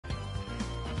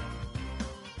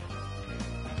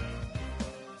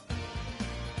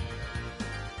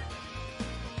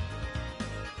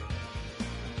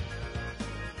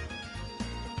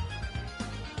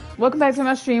Welcome back to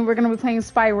my stream. We're gonna be playing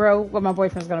Spyro. What my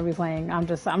boyfriend's gonna be playing. I'm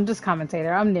just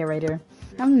commentator. I'm narrator.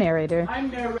 I'm narrator.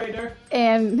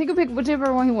 And he can pick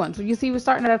whichever one he wants. You see, we're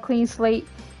starting at a clean slate,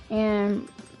 and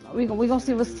we gonna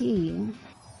see what's tea.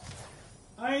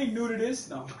 I ain't new to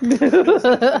this. No.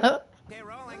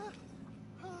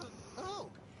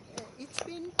 It's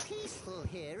been peaceful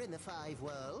here in the 5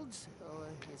 worlds, or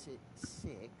is it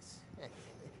 6?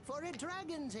 For a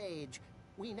dragon's age.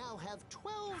 We now have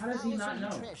 12,000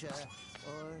 treasure,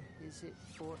 or is it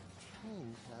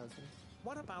 14,000?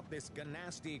 What about this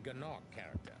Ganasty Gnorc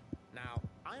character? Now,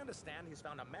 I understand he's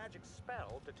found a magic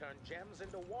spell to turn gems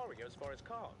into warriors for his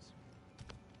cause.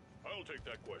 I'll take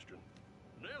that question.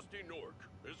 Nasty Gnorc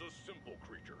is a simple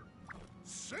creature.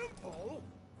 Simple?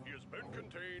 He has been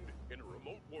contained in a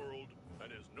remote world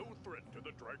and is no threat to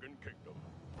the Dragon Kingdom.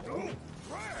 No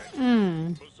threat?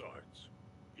 Besides,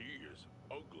 he is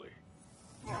ugly.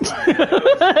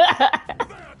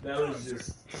 That was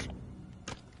just...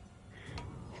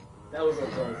 That was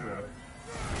uncalled for.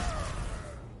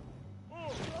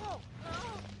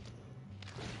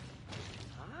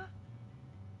 Huh?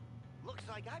 Looks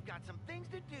like I've got some things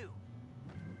to do.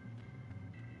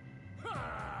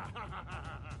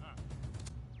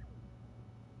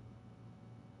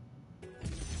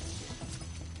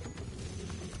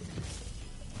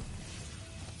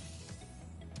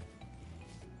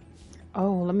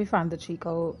 Oh, let me find the cheat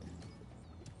code.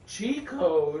 Cheat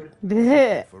code?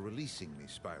 For releasing me,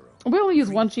 Spyro. We only use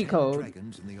one cheat code.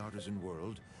 Dragons in the artisan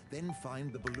world, then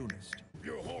find the balloonist.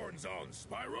 Your horns on,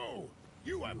 Spyro.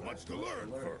 You have much to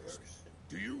learn first.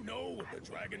 Do you know what the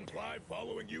dragonfly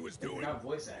following you is doing? Not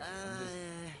voice acting.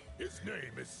 His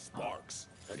name is Sparks,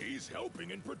 and he's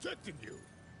helping and protecting you.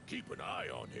 Keep an eye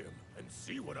on him and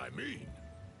see what I mean.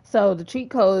 So the cheat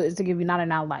code is to give you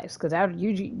 99 lives, because after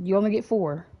you only get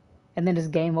 4, and then it's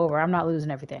game over. I'm not losing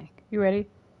everything. You ready?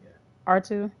 Yeah.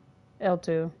 R2,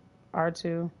 L2,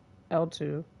 R2,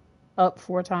 L2, up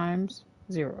 4 times,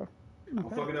 0. Okay.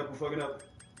 We're fucking up.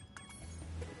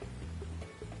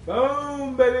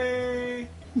 Boom, baby!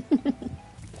 What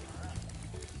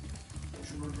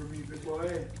you run for me, big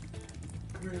boy?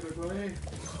 Come here, big boy.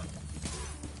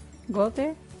 Go up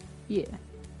there? Yeah.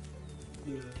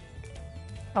 Yeah.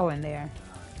 Oh, in there.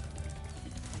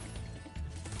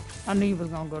 I knew you was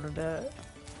gonna go to that.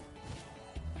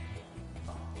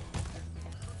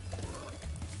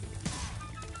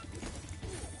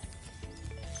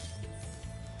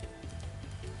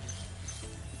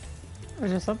 Is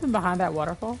there something behind that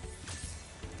waterfall?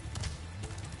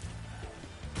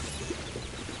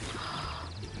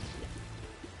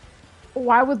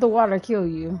 Why would the water kill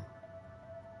you?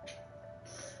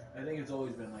 I think it's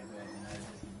always been like that, and I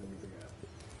just really forgot.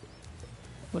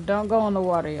 Well, don't go in the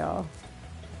water, y'all.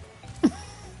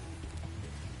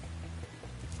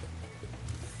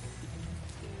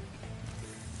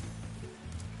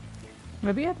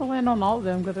 Maybe you have to land on all of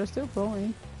them because they're still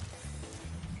going.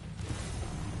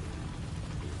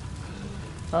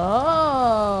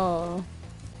 Oh.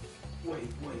 Wait.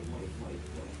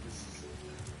 This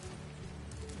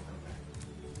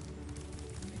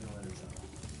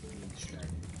is...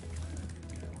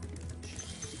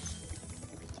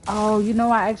 Oh, you know,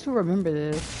 I actually remember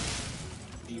this.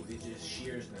 It just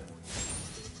shears them.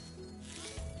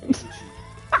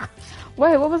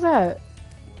 Wait, what was that?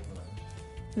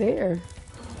 There.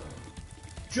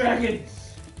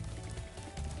 Dragons!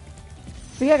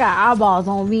 See, I got eyeballs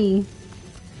on me.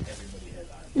 Everybody has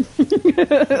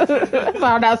eyeballs.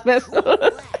 Found out special. Do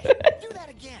that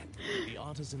again. The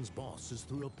artisan's boss is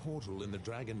through a portal in the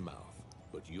dragon mouth,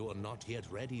 but you're not yet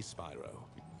ready, Spyro.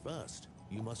 First,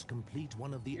 you must complete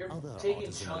one of the You're other taking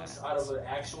artisan chunks lands. out of an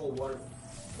actual water.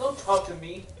 Don't talk to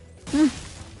me. You're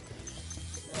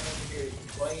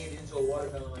biting it into a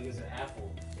watermelon like it's an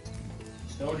apple.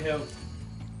 Stonehill.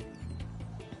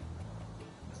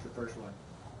 That's the first one.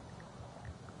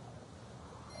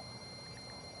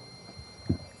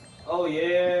 Oh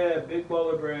yeah, big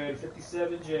baller bread,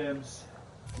 57 gems.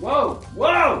 Whoa!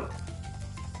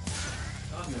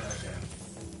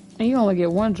 And you only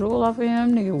get 1 jewel off of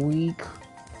him, nigga. Weak.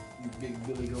 You big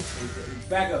Billy go face.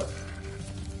 Back up.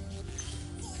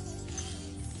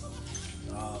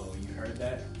 Oh, you heard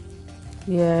that?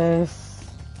 Yes.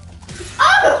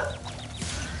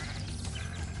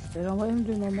 They don't let him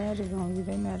do no magic on you.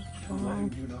 They magic Don't let on him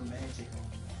him. do no magic.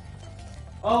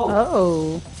 Oh!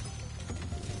 Uh-oh.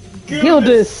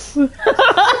 Gildas.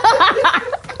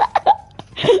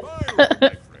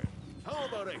 How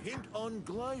about a hint on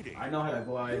gliding? I know how to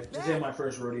glide. This ain't my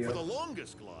first rodeo. For the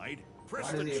longest glide,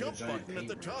 press Why the does he have a jump giant button at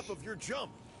the paintbrush? top of your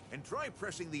jump, and try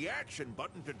pressing the action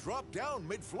button to drop down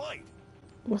mid-flight.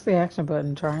 What's the action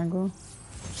button? Triangle?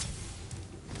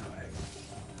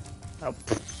 Oh.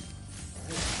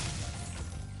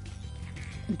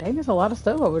 Dang, there's a lot of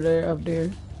stuff over there, up there.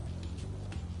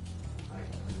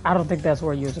 I don't think that's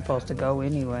where you're supposed to go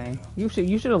anyway. You should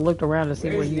have looked around to see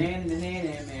where you. Man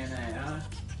at, huh?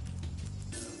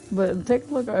 But take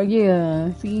a look.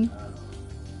 Yeah, see, you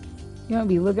don't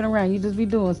be looking around. You just be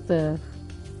doing stuff.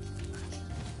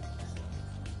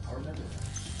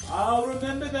 I'll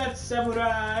remember that,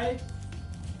 samurai.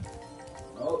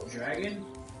 Oh, dragon.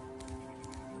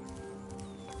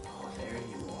 Oh, there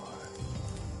you are.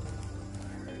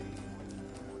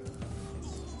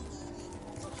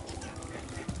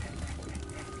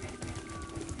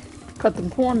 Cut them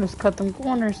corners. Cut them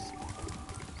corners.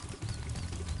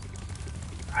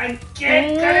 I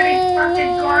can't cut any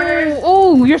fucking corners.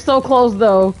 Oh, you're so close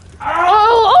though.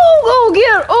 Oh,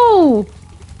 get. Oh.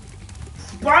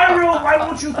 Spyro, why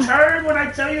won't you turn when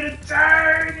I tell you to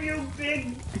turn, you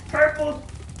big purple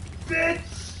bitch?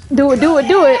 Do it.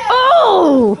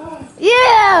 Oh!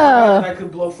 Yeah! I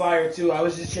could blow fire too. I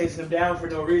was just chasing him down for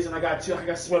no reason. I got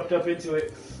swept up into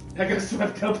it.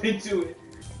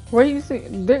 Where you see?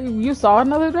 You saw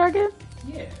another dragon?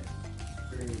 Yeah.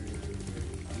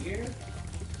 Here?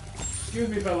 Excuse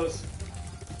me, fellas.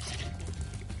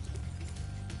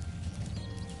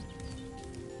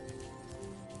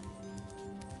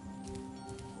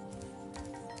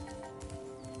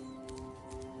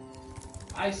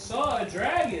 I saw a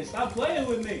dragon. Stop playing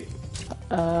with me.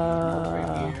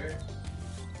 Right here.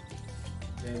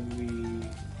 Then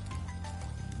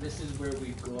this is where we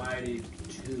glided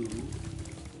to.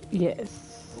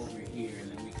 Yes. Over here,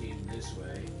 and then we came this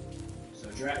way. So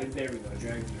dragon. There we go.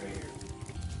 Dragon's right here.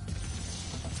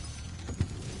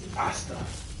 Asta.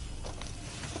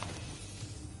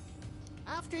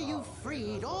 After you've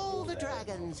freed all the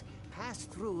dragons, pass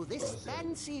through this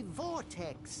fancy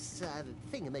vortex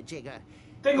thingamajigger.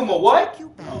 What?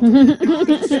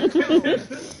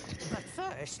 But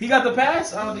first, He got the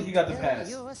pass? I don't think he got the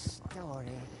pass. your story.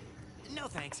 No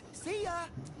thanks. See ya.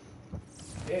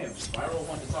 Damn, Spyro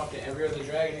wanted to talk to every other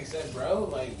dragon except bro.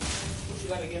 Like, what you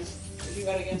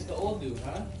got against the old dude,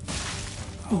 huh?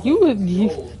 You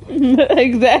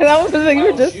exactly. I was thinking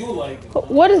you just. Like him, huh?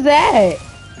 What is that?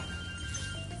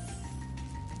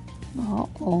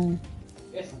 Uh-oh.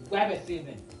 It's rabbit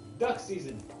season, duck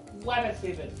season, rabbit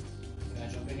season. Can I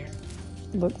jump in here?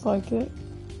 Looks like it.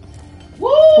 Woo!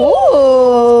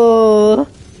 Ooh!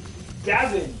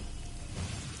 Gavin.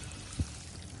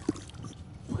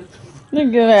 Look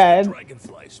at that.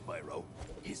 Dragonfly, Spyro.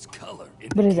 His color.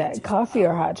 What is that? Coffee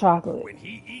or hot chocolate? When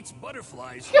he eats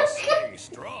butterflies, he stays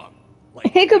strong. Like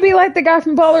He could be like the guy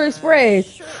from Polar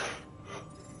Express.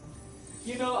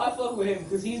 You know, I fuck with him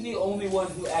because he's the only one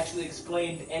who actually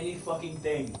explained any fucking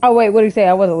thing. Oh wait, what did he say?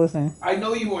 I wasn't listening. I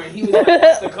know you weren't. He was like,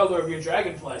 "What's the color of your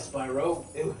dragonfly, Spyro?"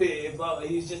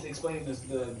 He's just explaining this.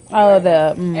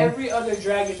 Every other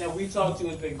dragon that we talked to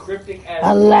has been cryptic as.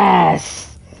 Alas.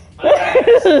 Watch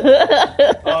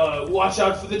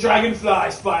out for the dragonfly,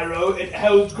 Spyro. It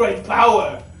holds great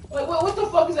power. Like, what the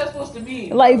fuck is that supposed to mean?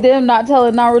 Like them not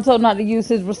telling Naruto not to use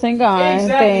his Rasengan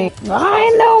Exactly. thing. I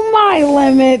know my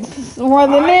limits more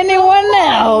than anyone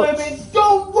else. Limits.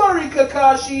 Don't worry,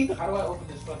 Kakashi. How do I open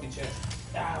this fucking chest?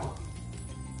 Ow.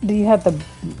 Do you have to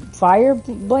fire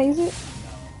blaze it?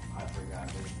 No, I forgot.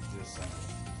 There's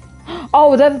something.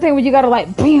 Oh, is that the thing where you gotta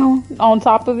like bam on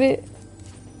top of it?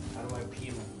 How do I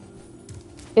peel?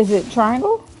 Is it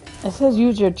triangle? It says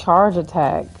use your charge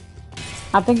attack.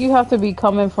 I think you have to be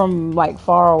coming from like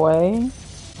far away.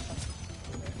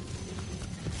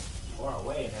 Far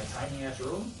away in that tiny ass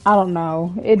room? I don't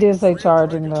know. It did say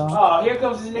charging though. Oh, here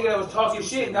comes this nigga that was talking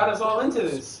shit and got us all into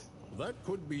this. that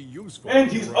could be useful.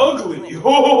 And he's ugly. That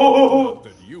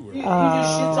you were You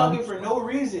just shit talking for no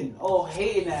reason. Oh,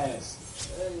 hating ass.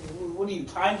 What are you,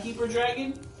 timekeeper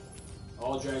dragon?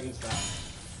 All dragons found.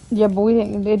 Yeah, but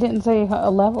it didn't say a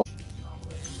level.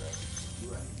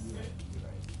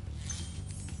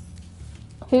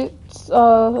 Hit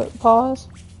pause.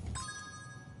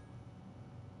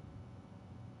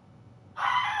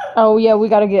 Oh yeah,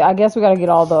 I guess we gotta get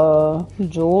all the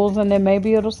jewels and then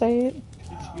maybe it'll say it.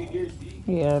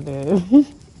 Yeah, it did.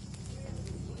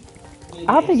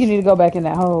 I think you need to go back in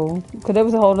that hole. Cause there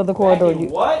was a whole other corridor.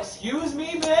 What? Excuse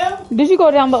me, ma'am? Did you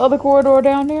go down the other corridor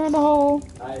down there in the hole?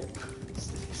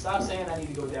 Stop saying I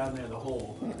need to go down there in the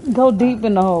hole. Go deep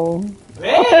in the hole.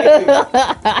 Hey!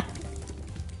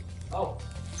 Oh.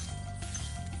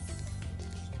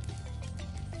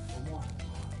 One more.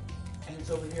 And it's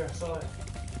over here. I saw it.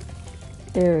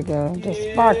 There we go. Just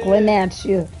sparkling at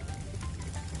you.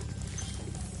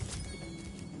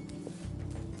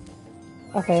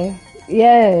 Okay.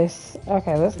 Yes.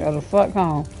 Okay, let's go the fuck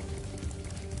home.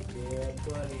 Yeah.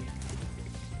 buddy.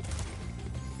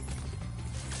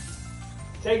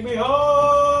 Take me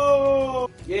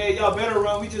home! Yeah, y'all better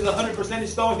run. We just 100%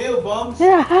 Stone Hill bums.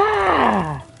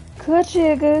 Yeah. Good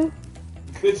jigger.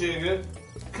 Good jigger.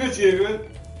 Good jigger.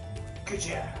 Good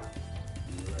job.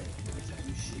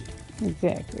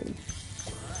 Exactly.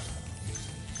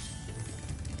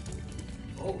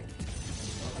 Oh.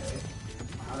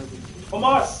 Okay.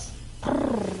 Tomas!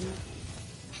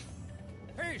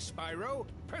 Hey, Spyro.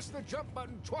 Press the jump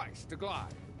button twice to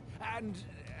glide.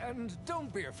 And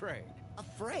don't be afraid.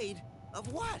 Afraid?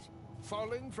 Of what?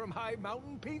 Falling from high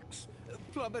mountain peaks?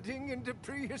 Plummeting into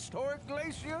prehistoric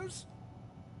glaciers?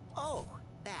 Oh,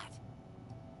 that.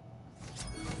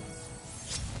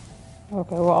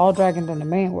 Okay, well, all dragons in the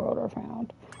main world are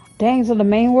found. Dang, so the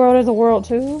main world is a world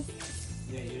too?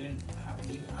 Yeah, you didn't have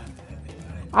any time to have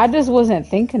it. I just wasn't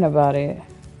thinking about it.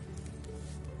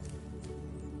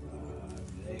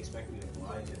 They expect me to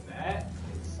fly to that?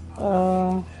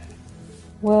 Well.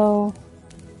 Oh.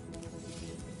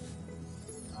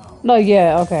 No,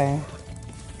 yeah, okay.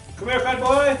 Come here, fat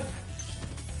boy!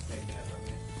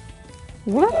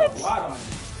 What? You got a lot on you.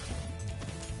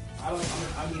 I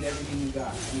need everything you got.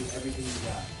 I need everything you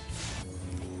got.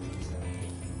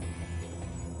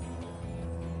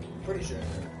 I'm pretty sure.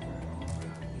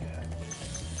 Yeah.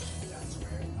 That's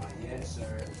where. Not yet,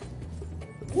 sir.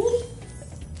 Whoop!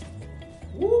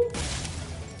 Whoop!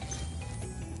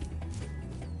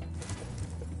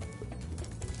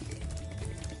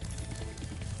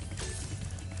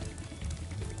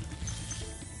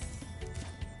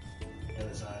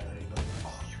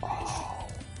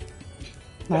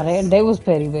 No, they was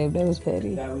petty, babe. They was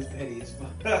petty. That was petty as fuck.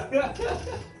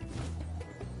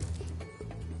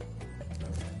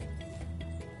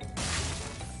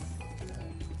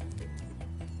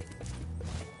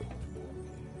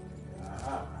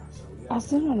 I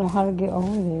still don't know how to get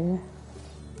over there.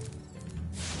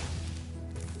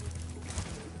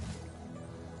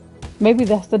 Maybe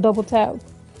that's the double tap.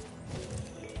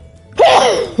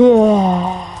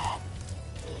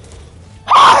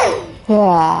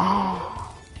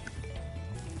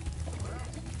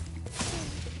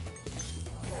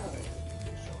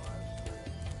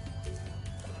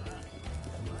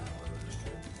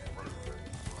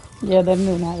 Yeah, they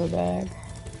didn't have a bag.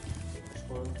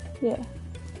 Yeah.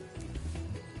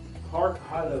 Park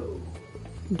Hollow.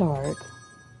 Dark.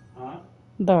 Huh?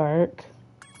 Dark.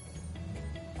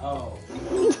 Oh.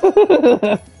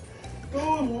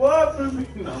 Who's laughing at me?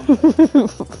 No.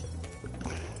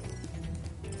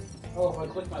 Oh, if I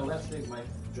click my left stick, my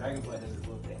dragonfly doesn't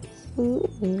look things.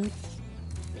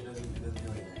 It doesn't do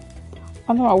anything.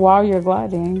 I'm talking about while you're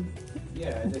gliding.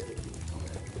 Yeah, I did. Okay.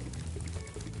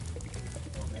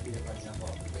 Well, maybe if I jump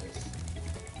off of this.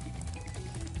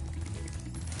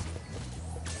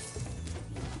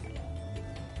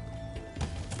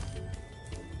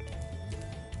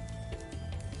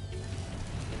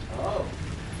 Oh.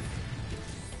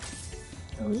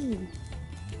 Ooh.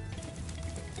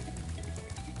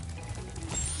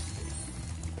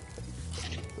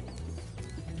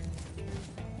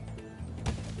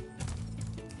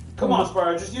 Come on,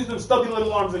 Spyro, just use them stubby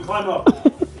little arms and climb up.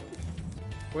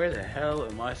 Where the hell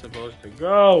am I supposed to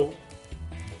go?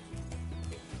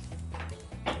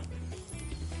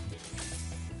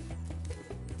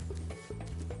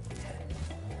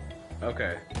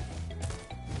 Okay.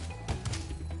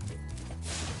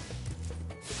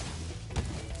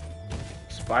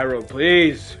 Spyro,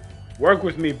 please. Work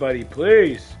with me, buddy,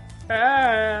 please.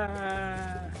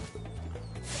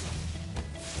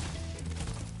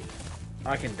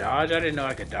 I can dodge? I didn't know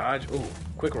I could dodge. Ooh,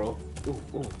 quick roll. Ooh,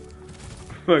 ooh.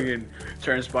 Fucking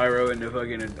turn Spyro into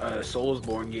fucking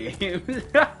Soulsborne game.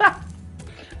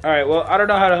 Alright, well, I don't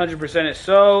know how to 100% it,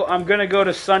 so I'm gonna go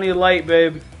to Sunny Light,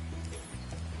 babe.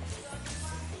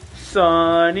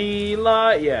 Sunny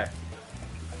Light, yeah.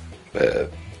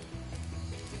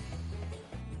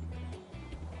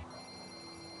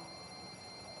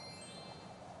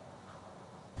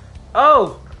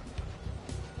 Oh!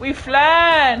 We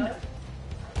flying!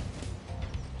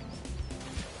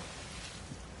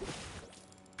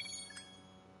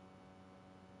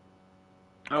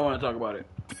 I don't want to talk about it.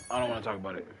 I don't want to talk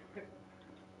about it.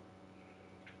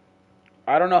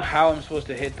 I don't know how I'm supposed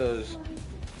to hit those.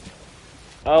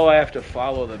 Oh, I have to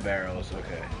follow the barrels.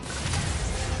 Okay.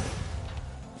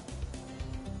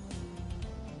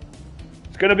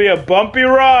 It's gonna be a bumpy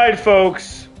ride,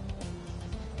 folks.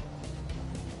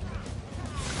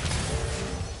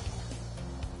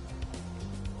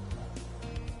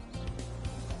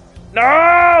 No!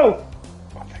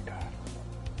 Oh, thank God.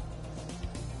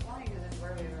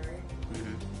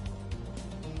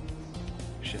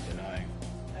 Shit's annoying.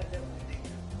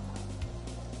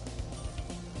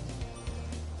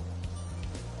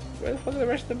 Where the fuck are the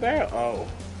rest of the barrel? Oh.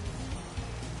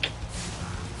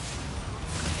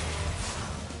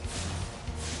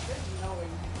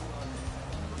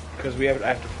 Because I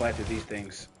have to fly through these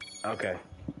things. Okay.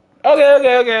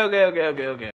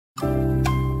 Okay.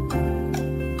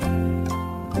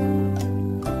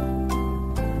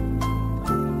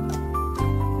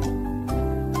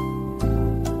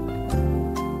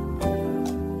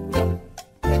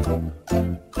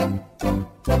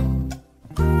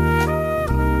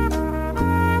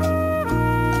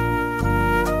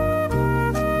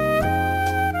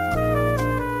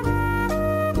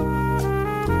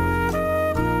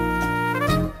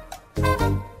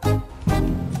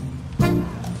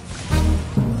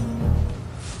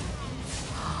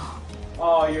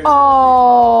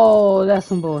 Oh, that's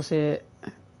some bullshit.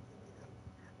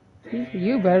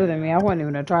 You better than me. I wouldn't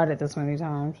even have tried it this many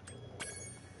times.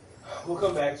 We'll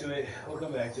come back to it.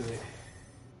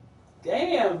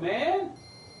 Damn, man.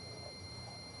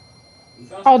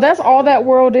 Oh, that's all that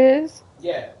world is?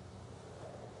 Yeah.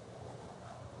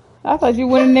 I thought you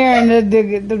went in there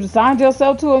and designed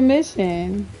yourself to a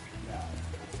mission.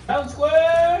 Town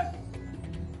Square!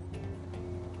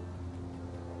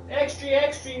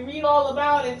 Extra, read all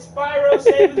about it. Spyro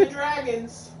saving the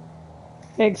dragons.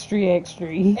 Extra. Extra.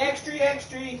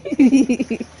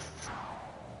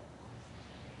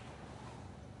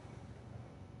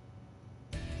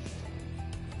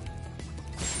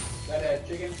 Got that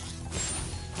chicken?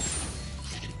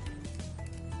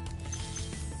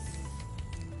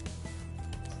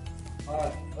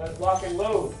 Alright, let's lock and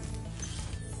load.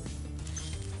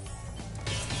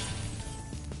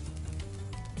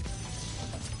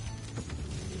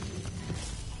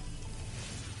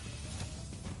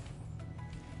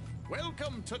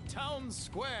 Welcome to Town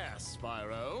Square,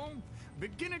 Spyro.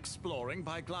 Begin exploring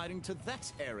by gliding to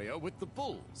that area with the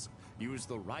bulls. Use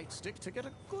the right stick to get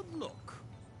a good look.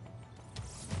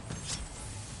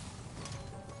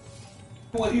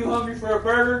 What, you hungry for a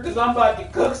burger? Because I'm about to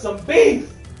cook some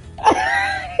beef!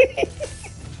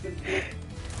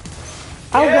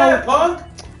 Yeah, punk!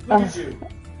 Look at you.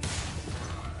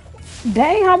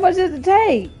 Dang, how much does it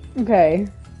take? Okay.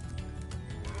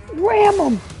 Ram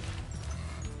him!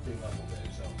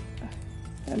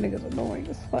 That nigga's annoying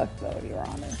as fuck though, Your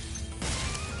Honor. I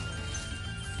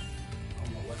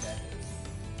don't know what that is.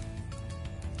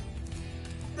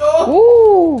 Oh!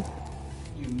 Ooh!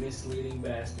 You misleading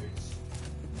bastards.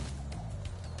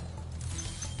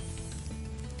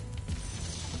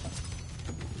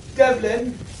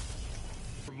 Devlin!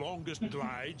 Longest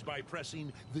glides by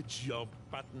pressing the jump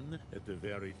button at the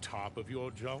very top of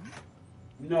your jump.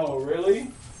 No, really?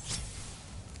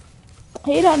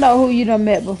 He don't know who you done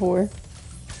met before.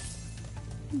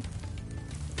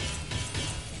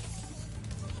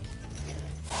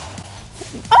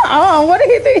 What did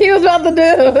he think he was about to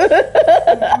do?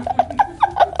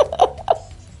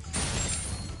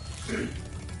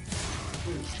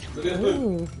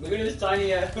 Look at this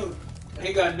tiny ass.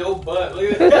 Ain't got no butt.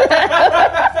 Look at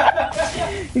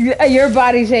that. You're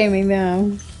body shaming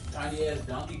them. Tiny ass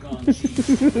Donkey Kong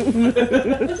cheese. Look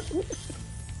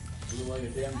like a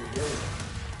damn gorilla.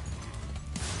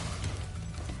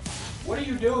 What are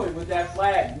you doing with that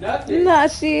flag? Nothing. Nah,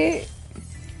 shit.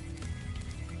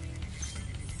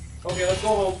 Okay, let's go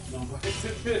home. No. You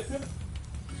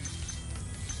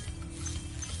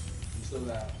still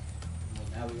got. Well,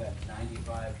 now we got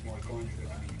 95 more coins.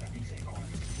 I can say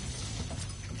coins.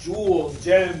 Jewels,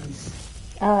 gems.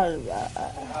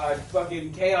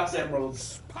 Fucking Chaos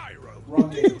Emeralds. Spyro,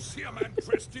 do you see a man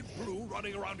dressed in blue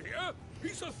running around here?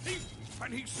 He's a thief,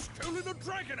 and he's stolen a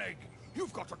dragon egg.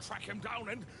 You've got to track him down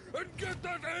and get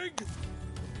that egg.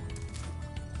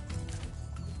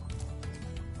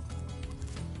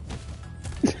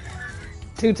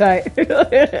 Too tight. Too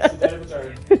tight of a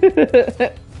turn.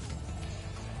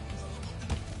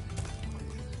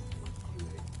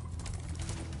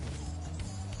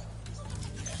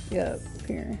 Yep,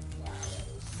 here.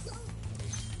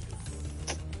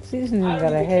 See, this nigga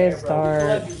got a head start. We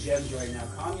collecting gems right now.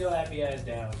 Calm your happy ass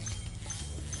down.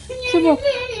 Ooh.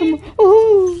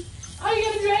 Oh, you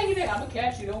got a dragon egg. I'm gonna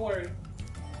catch you. Don't worry.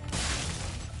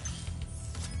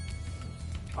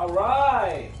 All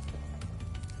right.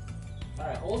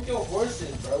 Alright, hold your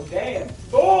horses, bro. Damn.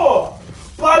 Oh!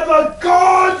 By the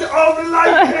god of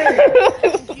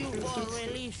lightning! Thank you for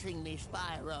releasing me,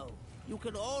 Spyro. You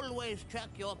can always check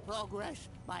your progress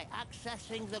by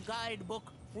accessing the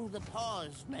guidebook through the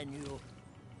pause menu.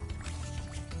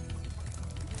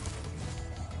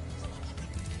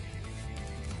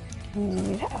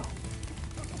 Yeah.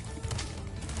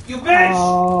 You bitch!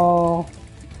 Oh.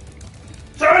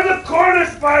 Turn the corner,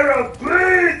 Spyro,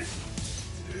 please!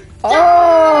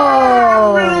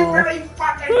 Oh! Really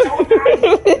fucking so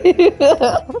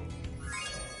nice!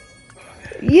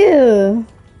 Yeah.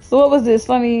 So what was this?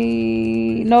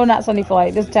 Sunny? No, not Sunny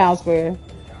Flight. This Town Square.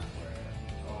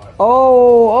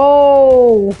 Oh,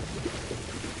 oh.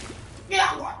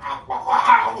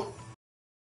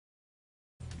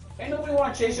 Ain't nobody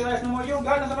want to chase your ass no more. You don't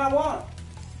got nothing I want.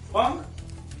 Punk?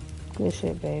 Good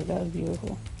shit, babe. That was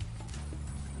beautiful.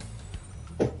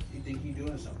 You think you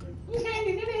doing something?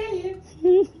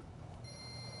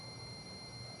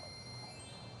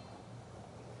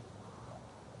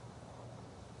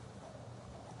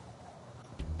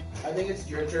 I think it's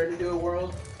your turn to do a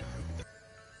world.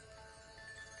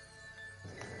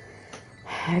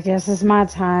 I guess it's my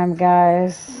time,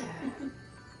 guys.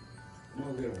 I'm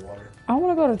gonna get water. I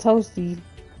want to go to Toasty.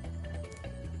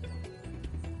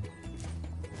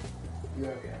 Yeah,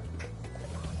 okay.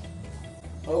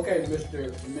 Okay, Mr.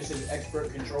 and Mrs.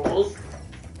 Expert Controls.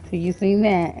 So you seen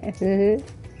that? Who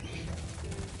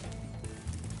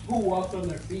walks on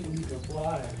their feet when you can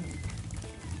fly?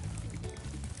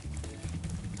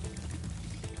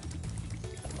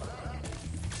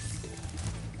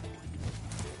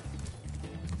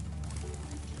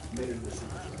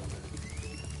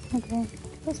 Okay,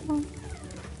 that's fine.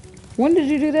 When did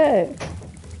you do that?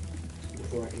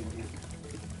 Before I came here.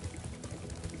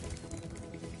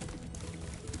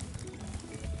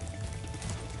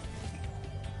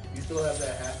 You still have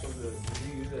that half of the. Did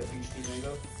you use that peach tea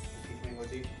mango? Peach mango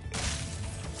tea?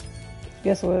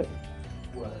 Guess what?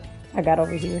 What? I got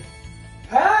over here.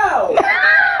 How?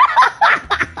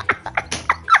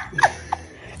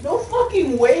 No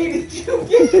fucking way did you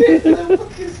get into the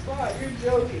fucking spot. You're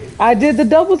joking. I did the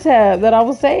double tap that I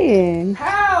was saying.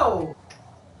 How?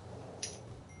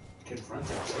 Confront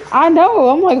that person. I know.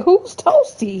 I'm like, who's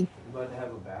Toasty? You about to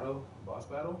have a battle? A boss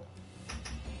battle?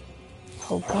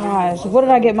 Oh gosh, what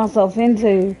did I get myself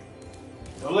into?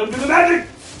 Don't let him do the magic!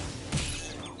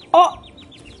 Oh,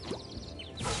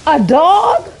 a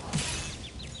dog?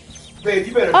 Babe,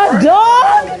 you better A burn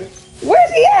dog? him.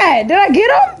 Where's he at? Did I get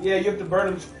him? Yeah, you have to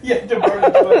burn him. You have to burn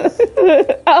him twice.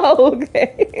 Oh,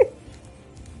 okay.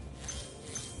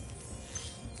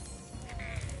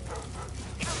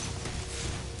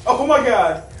 Oh my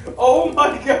god. Oh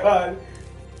my god.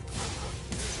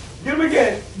 Get him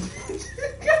again.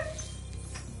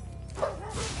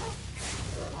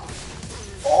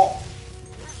 Oh.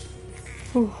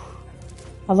 Whew.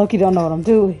 I look, you don't know what I'm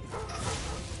doing.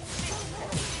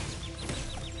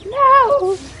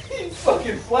 No. He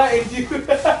fucking flattened you.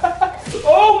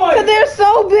 Oh my god. They're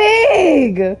so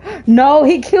big. No,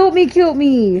 he killed me.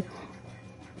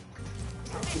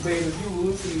 Babe, if you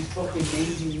lose to these fucking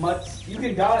mangy mutts, you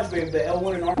can dodge, babe, the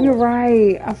L1 and R1. You're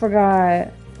right. I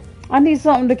forgot. I need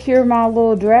something to cure my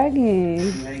little dragon.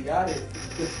 You ain't got it.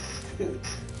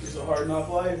 It's a hard enough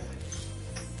life.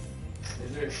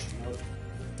 Is there nope.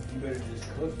 You better just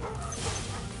cook.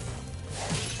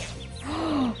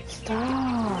 Stop.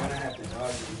 You're gonna have to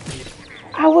dodge it.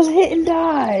 I was hitting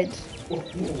dodge.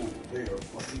 They are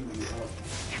fucking you up.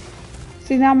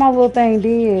 See, now my little thing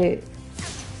did.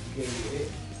 You can't get hit.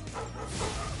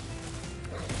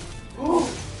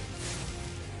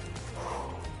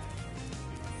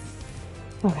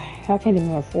 Okay, I can't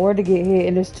even afford to get hit,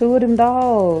 and there's two of them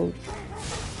dogs.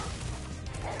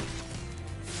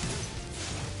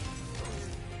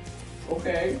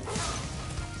 Okay.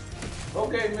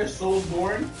 Okay, Miss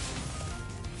Soulsborne.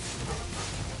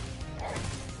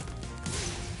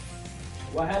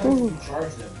 What happens if you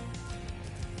charge them?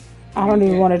 I don't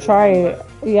even want to try it.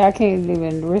 Yeah, I can't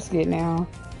even risk it now.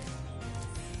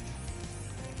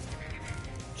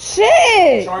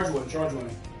 Shit! Charge one.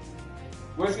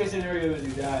 Worst case scenario is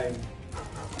you die.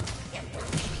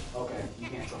 Okay, you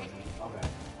can't charge him. Okay.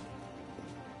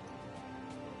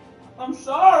 I'm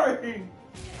sorry!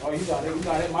 Oh, you got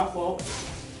it, my fault.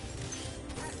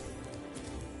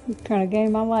 I'm trying to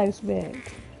gain my lives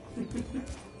back.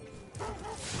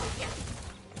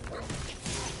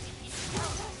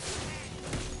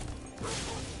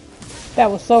 That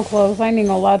was so close. I ain't even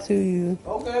gonna lie to you.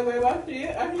 Okay, babe, I see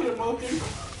it. I see the motion.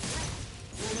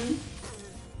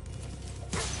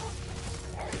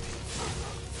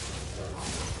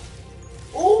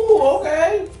 Ooh,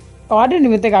 okay. Oh, I didn't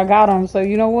even think I got him, so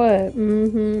you know what?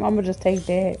 I'm gonna just take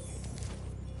that.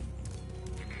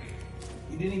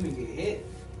 You didn't even get hit.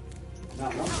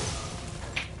 Not once.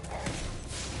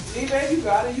 See, babe, you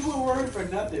got it. You were worried for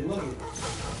nothing. Look at it.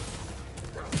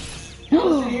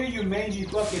 Listen here, you mangy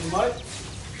fucking mutt.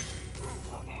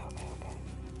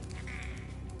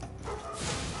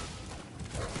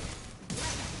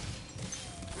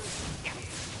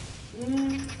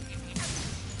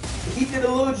 He He did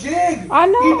a little jig. I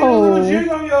know. He did a little jig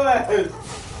on your ass.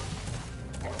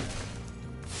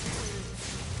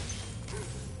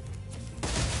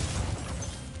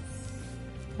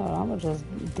 Hold on, I'm gonna just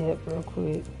dip real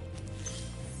quick.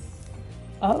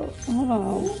 Oh, hold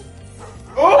on.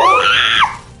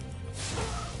 Oh!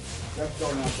 That's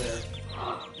going out there.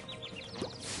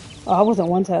 Oh, I wasn't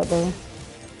one tap though.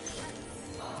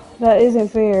 That isn't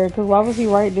fair, because why was he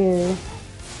right there?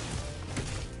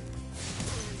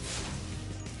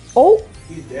 Oh!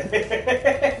 He's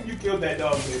dead. You killed that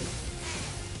dog, dude.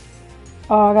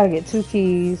 Oh, I gotta get 2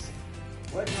 keys.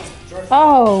 What? No,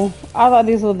 oh, I thought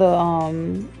these were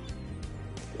the,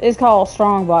 it's called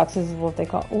strong boxes is what they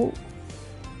call. Ooh.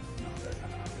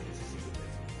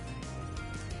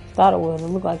 Thought it would. It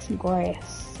looked like some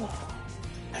grass.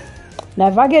 Now,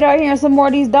 if I get out here and some more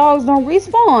of these dogs don't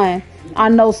respawn, I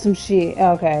know some shit.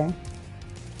 Okay.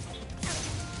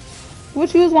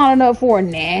 What you was wanting up for,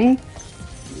 nah?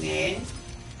 Nah.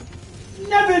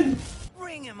 Nothing.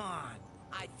 Bring him on.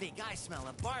 I think I smell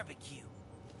a barbecue.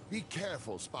 Be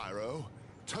careful, Spyro.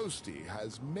 Toasty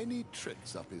has many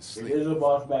tricks up his sleeve. It is a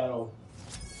boss battle.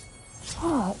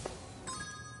 Fuck.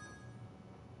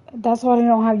 That's why they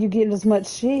don't have you getting as much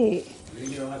shit.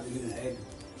 You don't have to get an egg.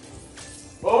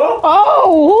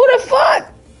 Oh, who the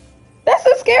fuck? That's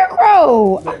a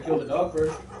scarecrow. You better kill the dog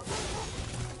first.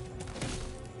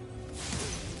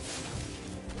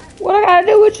 What I gotta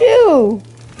do with you?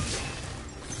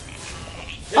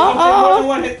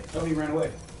 One hit. Oh, he ran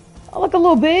away. Oh, like a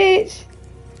little bitch.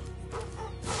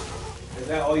 Is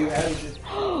that all you had? Is just...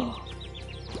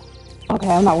 Okay,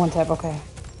 I'm not one tap. Okay.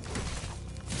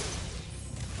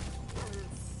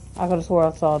 I could have swore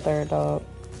I saw a third dog.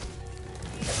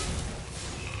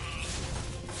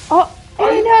 Oh,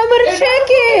 ain't nothing but a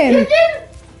chicken!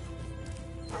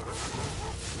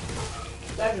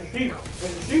 That's a sheep.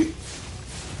 That's a sheep.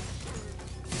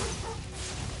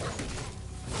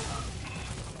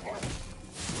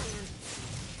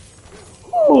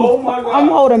 Ooh, oh my God. I'm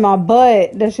holding my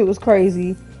butt. That shit was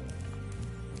crazy.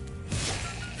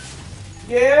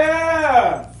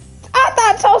 Yeah! I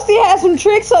thought Toasty had some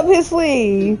tricks up his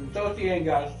sleeve. Toasty ain't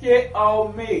got shit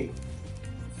on me.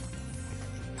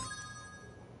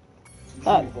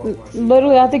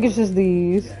 Literally, I think it's just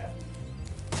these. Yeah.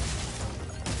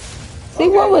 See,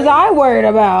 okay, what was I worried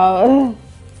about?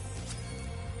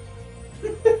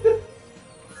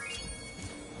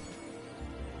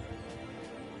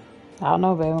 I don't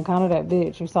know, babe. I'm kind of that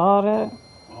bitch. You saw that?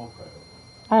 Okay.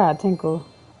 I got a tinkle.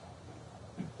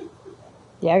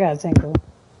 Yeah, I got a tinkle.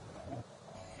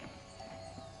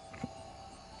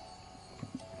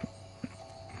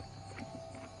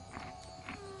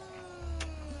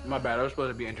 My bad. I was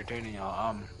supposed to be entertaining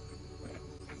y'all.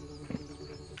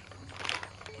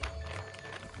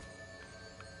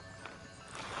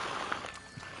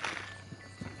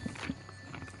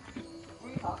 Were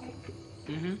you talking?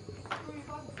 Mm-hmm. Who are you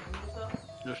talking to? Yourself?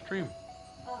 The stream.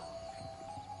 Oh.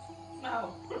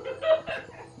 No.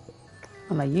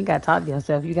 I'm like, you ain't gotta talk to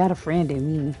yourself. You got a friend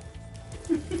in me.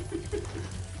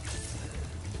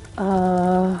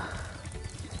 I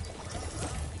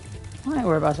ain't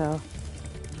worried about y'all.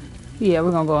 Yeah,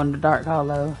 we're gonna go in the dark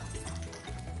hollow.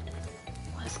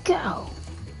 Let's go.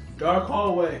 Dark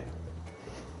hallway.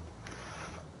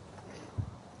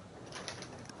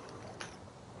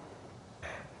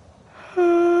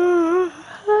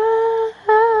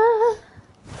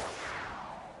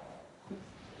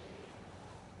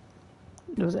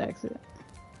 It was an accident.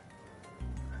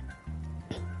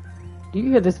 Do you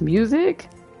hear this music?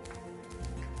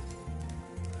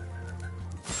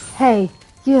 Hey,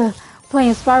 yeah,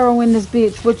 playing Spyro in this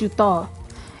bitch. What you thought?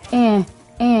 And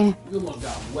you almost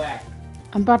got whacked.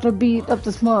 I'm about to beat up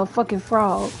this motherfucking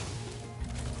frog.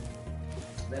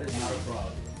 That is not a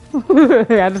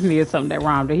frog. I just needed something that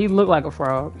rhymed. He looked like a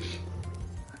frog.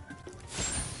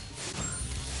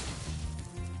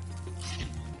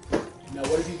 Now,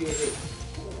 what if you get hit?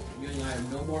 You ain't gonna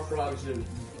have no more frogs to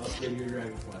upgrade your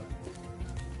dragonfly.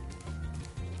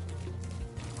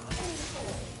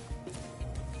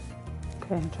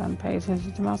 Okay, I'm trying to pay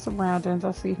attention to my surroundings.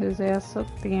 I see his ass up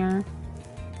there.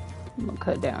 I'm gonna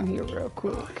cut down here real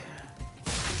quick.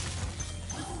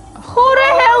 Who the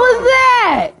hell is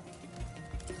that?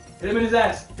 Hit him in his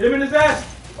ass! Hit him in his ass!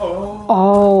 Oh!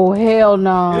 Oh, hell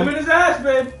no. Hit him in his ass,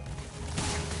 babe!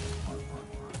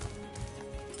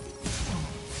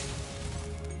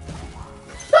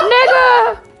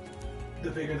 Nigga! The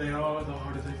bigger they are, the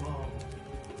harder they fall.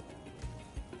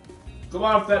 Come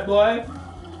on, fat boy!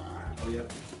 Oh,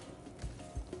 yep.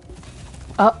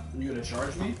 You gonna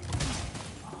charge me?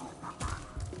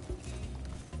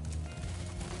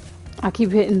 I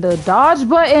keep hitting the dodge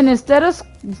button instead of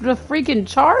the freaking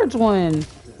charge one.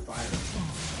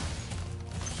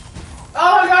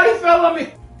 Oh my god, he fell on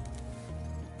me!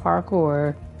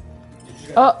 Parkour.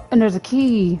 Oh, and there's a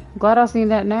key. Glad I seen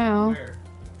that now. Where?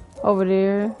 Over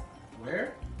there.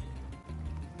 Where?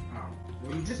 Oh,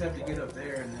 well, you just have to get up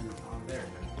there and then on there.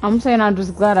 I'm saying I'm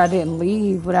just glad I didn't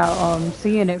leave without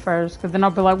seeing it first, because then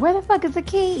I'll be like, where the fuck is the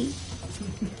key?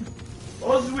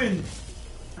 Oswin!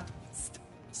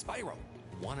 Spyro,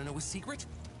 want to know a secret?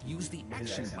 Use the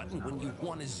action button when you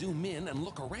want to zoom in and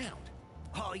look around.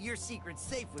 Oh, your secret's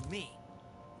safe with me.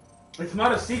 It's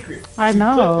not a secret. I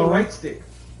know. Click the right stick.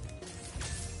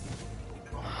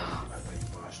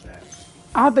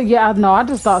 I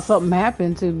just thought something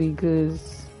happened to me,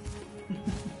 because...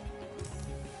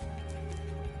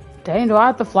 Dang, do I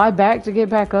have to fly back to get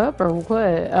back up, or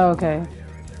what? Oh, okay.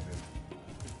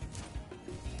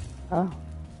 Oh.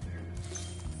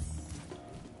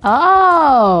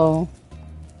 Oh!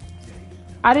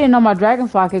 I didn't know my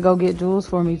dragonfly could go get jewels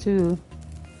for me, too.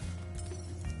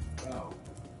 Oh.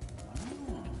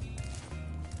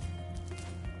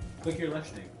 Click your left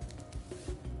stick.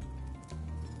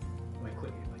 Like,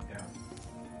 click it, like down.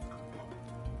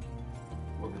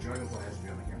 Well, the dragonfly has to be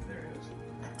on the camera. There it is.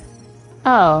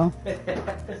 Oh.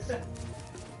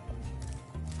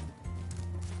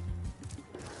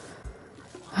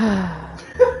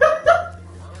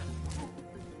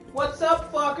 What's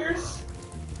up, fuckers?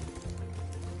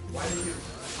 Why did you...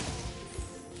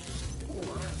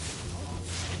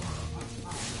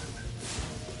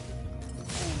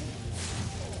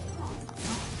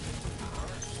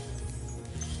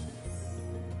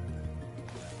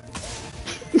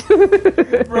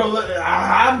 Bro, look,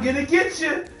 I'm gonna get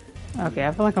you. Okay,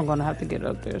 I feel like I'm gonna have to get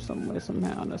up there some way,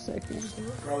 somehow, in a second.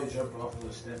 Probably jump off of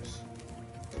the steps.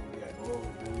 So we gotta go over the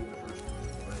first one.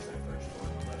 The left side first, go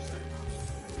on the left side.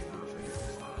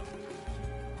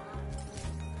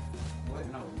 What?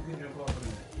 No, you can jump off of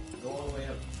it. Go all the way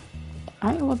up.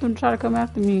 I didn't want them to try to come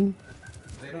after me.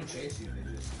 They don't chase you,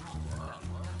 they just...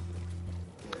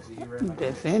 Yeah, see, you ran like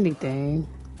If anything.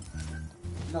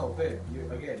 No, babe, you're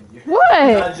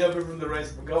What? not jumping from the right,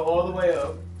 but go all the way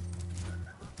up.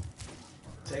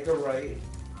 Take a right.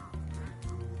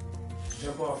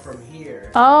 Jump off from here.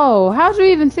 Oh, how'd you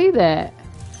even see that?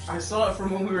 I saw it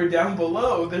from when we were down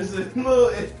below. There's a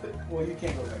little... Well, you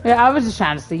can't go back. Yeah, I was just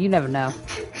trying to see. You never know.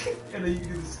 And then you can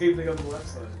do the same thing on the left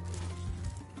side.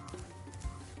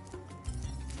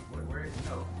 Where?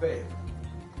 No, babe.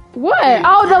 What? Babe,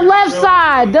 Oh, the we're left joking.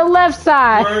 side. The left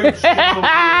side. We're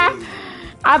joking.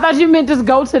 I thought you meant just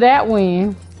go to that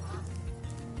wing.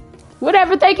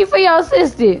 Whatever. Thank you for your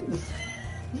assistance.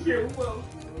 You're welcome.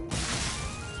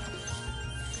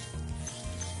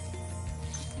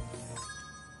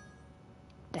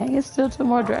 Dang, it's still two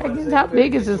more dragons. How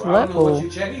big is this level? What you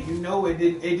checking? You know it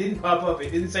didn't pop up.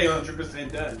 It didn't say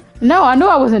 100% done. No, I knew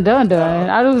I wasn't done.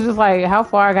 I was just like, how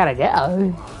far I gotta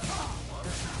go.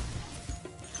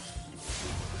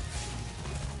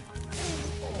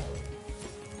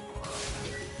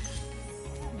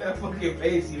 That fucking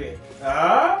face you made.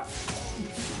 Huh?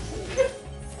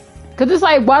 Cause it's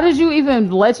like, why did you even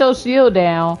let your shield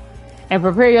down and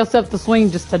prepare yourself to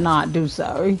swing just to not do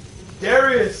so?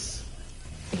 Darius!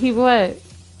 He what?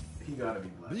 He gotta be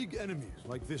black. Big enemies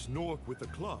like this Nork with the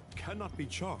club cannot be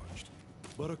charged,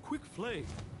 but a quick flame,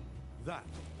 that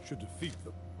should defeat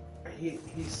them. He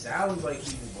sounds like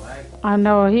he's black. I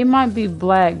know, he might be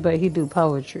black, but he do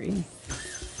poetry.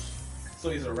 So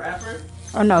he's a rapper?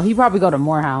 Oh no, he probably go to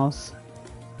Morehouse.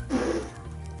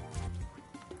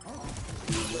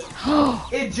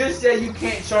 It just said you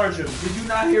can't charge him. Did you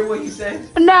not hear what he said?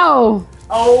 No!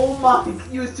 Oh my,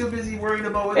 you was too busy worrying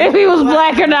about whether If he was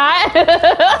black or not.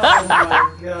 Oh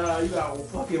my god, you got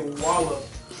fucking walloped.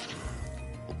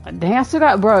 Dang, I still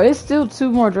got, bro, it's still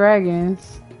two more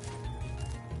dragons.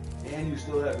 And you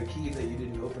still have the key that you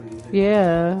didn't open anything.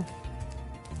 Yeah.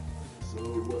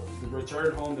 So the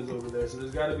return home is over there, so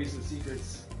there's gotta be some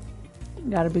secrets.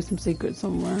 Gotta be some secret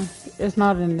somewhere. It's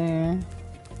not in there.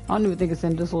 I don't even think it's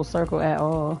in this little circle at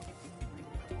all.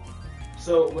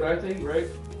 So what I think, right?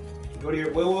 Go to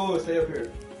your whoa, stay up here.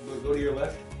 Go to your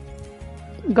left.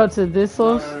 Go to this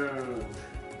little. No.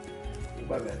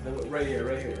 My bad. Right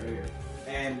here.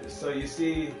 And so you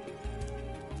see.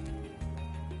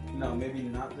 No, maybe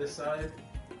not this side.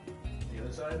 The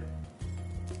other side.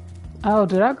 Oh,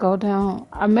 did I go down?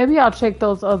 Maybe I'll check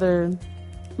those other,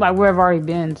 like where I've already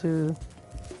been to.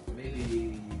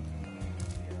 Maybe.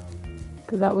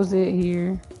 Cause that was it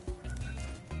here.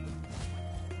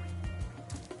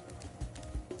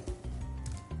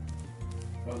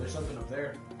 Oh, there's something up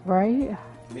there. Right?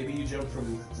 Maybe you jump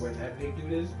from where that big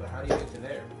dude is, but how do you get to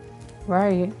there?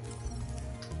 Right.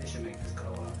 They should make this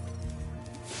co-op.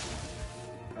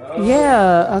 Oh.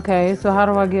 Yeah, okay, so how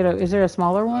do I get is there a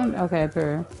smaller one? Okay,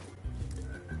 fair.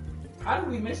 How did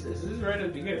we miss this? This is right at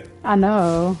the beginning. I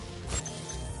know.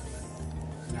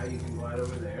 Now you can glide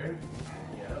over there.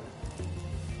 Yep.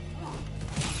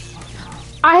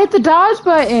 I hit the dodge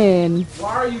button.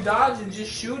 Why are you dodging?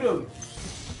 Just shoot him.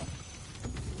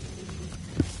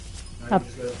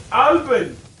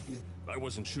 Alvin! I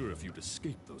wasn't sure if you'd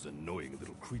escape those annoying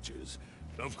little creatures.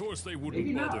 Of course they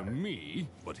wouldn't bother me,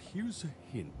 but here's a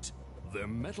hint. Their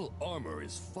metal armor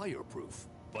is fireproof,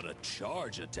 but a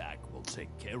charge attack will take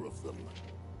care of them.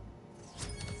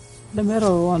 The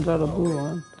metal ones are the blue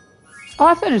ones. Oh,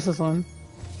 I finished this one.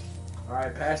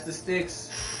 Alright, pass the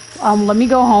sticks. Let me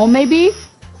go home, maybe?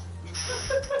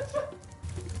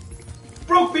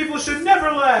 Broke people should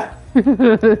never laugh!